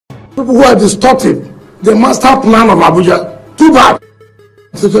people who are distorting the master plan of Abuja. Too bad.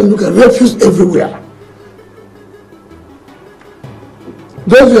 So you look at refuse everywhere.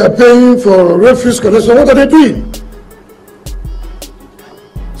 Those who are paying for refuse collection, what are they doing?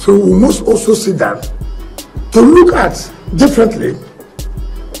 So we must also sit down to look at differently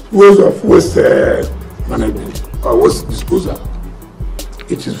ways of waste management or waste disposal.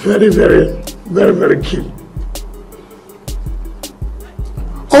 It is very, very, very, very key.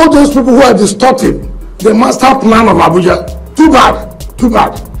 All those people who are distorting the master plan of Abuja, too bad, too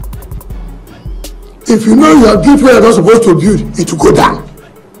bad. If you know you have built where you're not supposed to build, it will go down.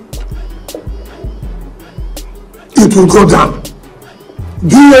 It will go down.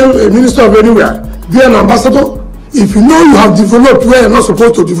 Be a minister of anywhere, be an ambassador. If you know you have developed where you're not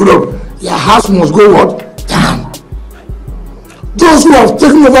supposed to develop, your house must go what? Down. Those who have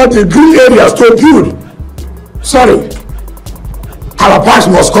taken over the green areas to build, sorry, our parks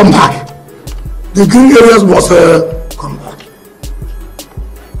must come back. The green areas must come back.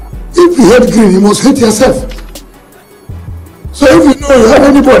 If you hate green, you must hate yourself. So if you know you have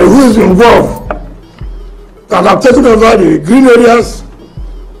anybody who is involved that have taken over the green areas,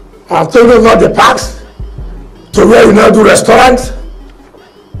 have taken over the parks, to where you now do restaurants,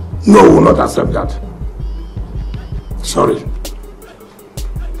 no, we will not accept that. Sorry.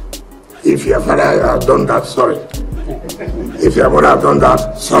 If your father has done that, sorry. If your mother has done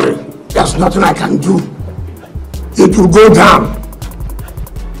that, sorry. There's nothing I can do. It will go down.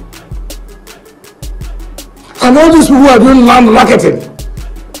 And all these people who are doing land marketing,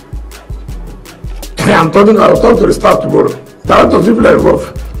 I'll talk to the staff tomorrow. There are a lot of people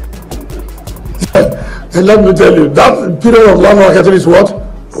involved. And let me tell you, that period of land marketing is what?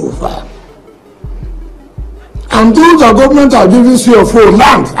 Over. And those that government are giving CFO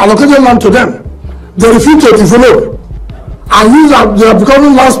land, allocated land to them, they refuse to develop. And use that they are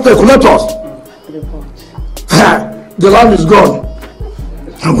becoming land speculators. The land is gone.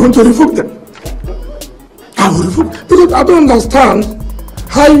 I'm going to revoke them. I will revoke, because I don't understand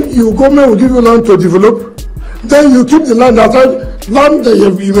how your government will give you land to develop, then you keep the land outside, land that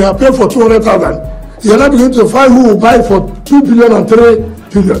you may have paid for 200,000. You're not beginning to find who will buy for 2 billion and 3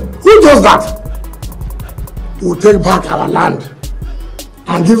 billion. Who does that? We'll take back our land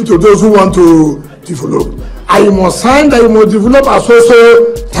and give it to those who want to develop. And you must sign that you must develop at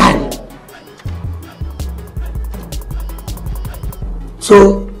so time.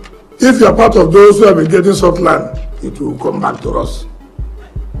 So, if you are part of those who have been getting soft land, it will come back to us.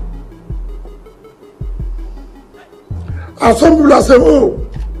 And some people are saying, oh,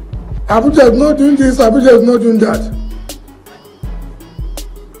 Abuja is not doing this, Abuja is not doing that.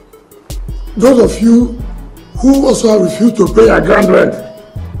 Those of you who also have refused to pay a ground rent,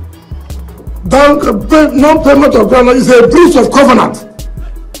 non-payment of ground rent is a breach of covenant.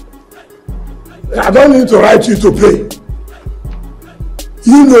 I don't need to write you to pay.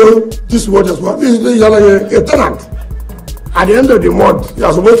 You know this word as well. You are like a tenant. At the end of the month, you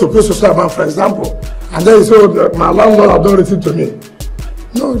are supposed to pay social amount, for example. And then you say, oh, my landlord has done anything to me.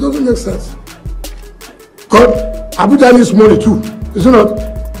 No, it doesn't make sense. Because Abuja needs money too. Is it not?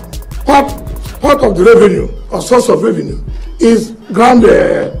 Part of the revenue or source of revenue is ground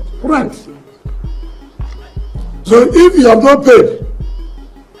rent. So if you have not paid,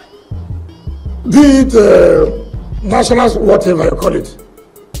 be it national, whatever you call it,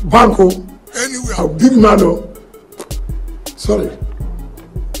 banco, anywhere, big man, sorry.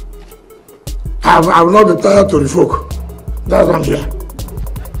 I will not be tired to revoke. That's why I'm here.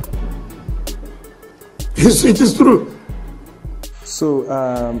 It is true. So,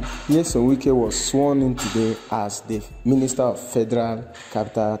 Nyesom Wike was sworn in today as the Minister of Federal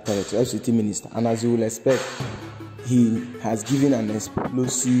Capital Territory, FCT Minister. And as you will expect, he has given an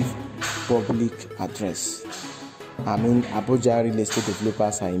explosive public address. I mean, Abuja real estate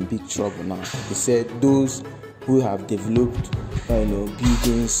developers are in big trouble now. He said those who have developed,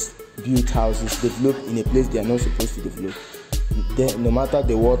 buildings, built houses, developed in a place they are not supposed to develop. No matter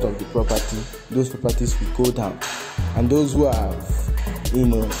the worth of the property, those properties will go down. And those who have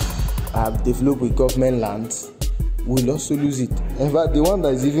developed with government lands will also lose it. In fact, the one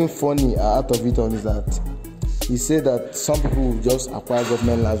that is even funny out of it all is that he said that some people will just acquire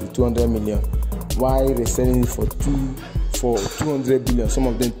government lands with 200 million while reselling it for 200 billion, some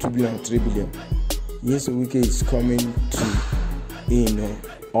of them 2 billion, 3 billion. Nyesom Wike is coming to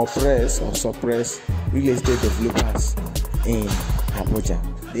oppress or suppress real estate developers in Abuja.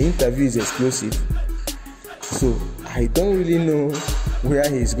 The interview is exclusive, so I don't really know where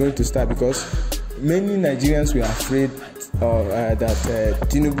he's going to start, because many Nigerians were afraid that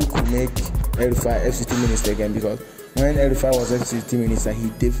Tinubu could make FCT Minister again, because when El-Rufai was FCT Minister, he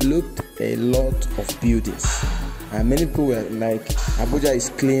developed a lot of buildings. And many people were like, Abuja is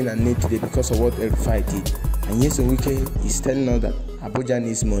clean and neat today because of what El-Rufai did. And Nyesom Wike is telling us that Abuja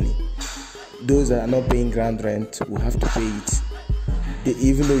needs money. Those that are not paying ground rent will have to pay it.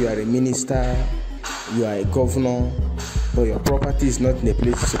 Even though you are a minister, you are a governor, but your property is not in the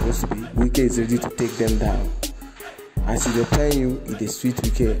place it's supposed to be, Wike is ready to take them down. As he telling you, it is sweet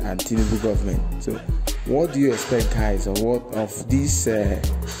Wike and Tinubu government. So what do you expect, guys, or what of this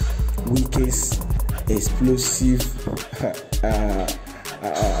Wike's explosive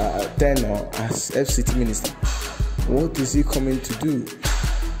tenure as FCT Minister? What is he coming to do?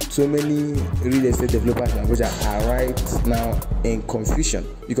 So many real estate developers in Abuja are right now in confusion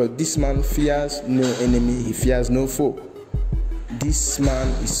because this man fears no enemy, he fears no foe. This man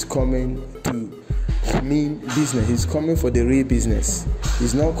is coming to mean business. He's coming for the real business.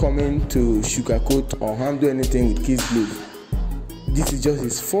 He's not coming to sugarcoat or handle anything with kids' blood. This is just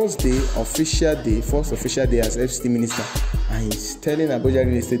his first official day as FCT Minister, and he's telling Abuja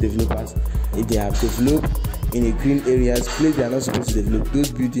real estate developers if they have developed in a green areas, place they are not supposed to develop,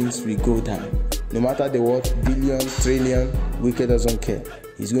 those buildings will go down. No matter the what, billion, trillion, Wike doesn't care.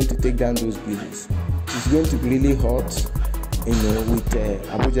 He's going to take down those buildings. It's going to be really hot, with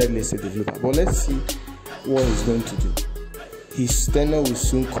Abuja real estate developer. But let's see what he's going to do. His tenure will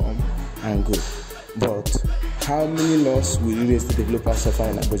soon come and go. But how many loss will real estate developers suffer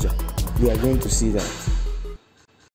in Abuja? We are going to see that.